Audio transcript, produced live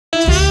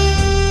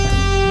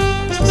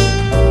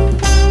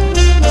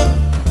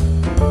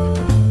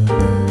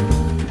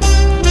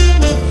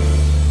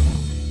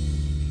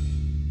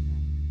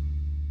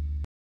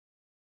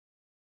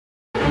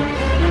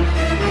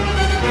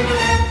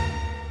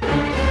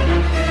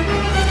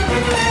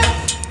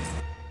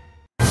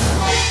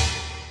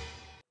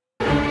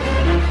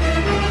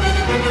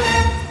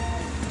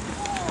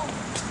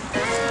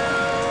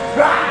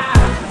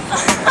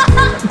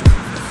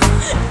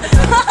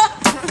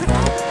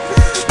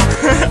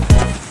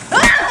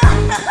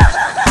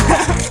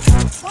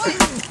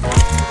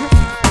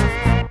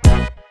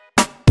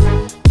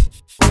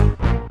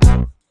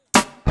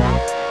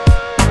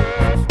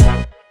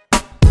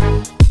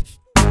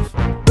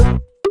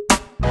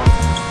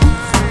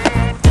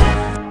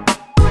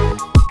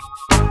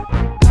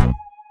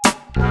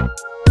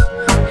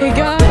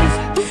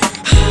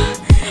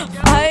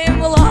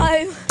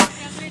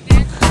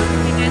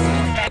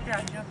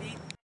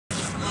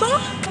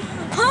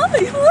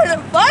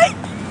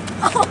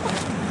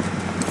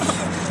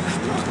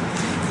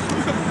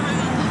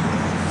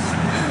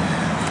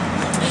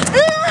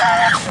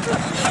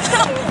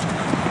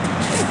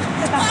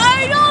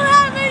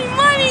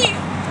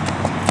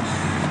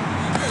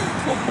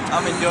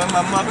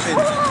my muffin.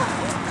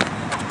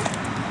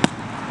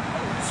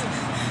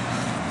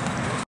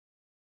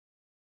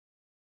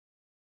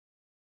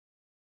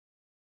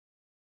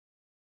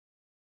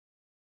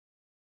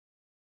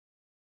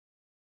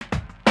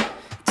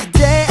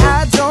 Today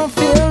I don't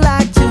feel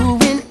like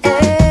doing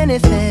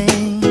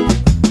anything.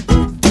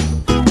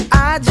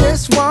 I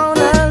just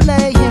wanna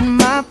lay in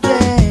my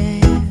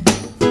bed.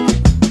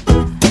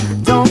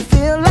 Don't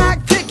feel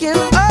like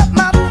picking up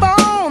my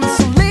phone,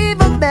 so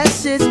leave a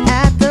message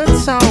at the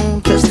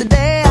tone. 'Cause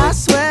today I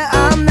swear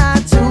I'm not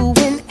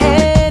doing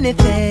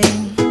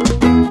anything.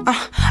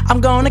 I'm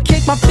gonna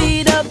kick my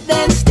feet up,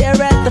 then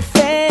stare at the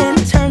fan.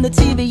 Turn the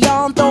TV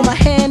on, throw my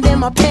hand in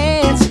my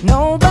pants.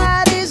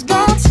 Nobody's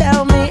gonna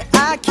tell me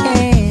I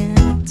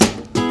can't.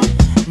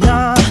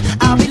 Nah,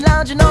 I'll be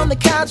lounging on the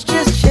couch,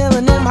 just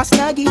chilling in my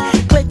Snuggie.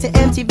 Click to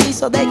MTV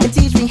so they can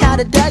teach me how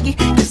to Dougie.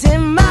 'Cause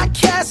in my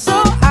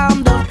castle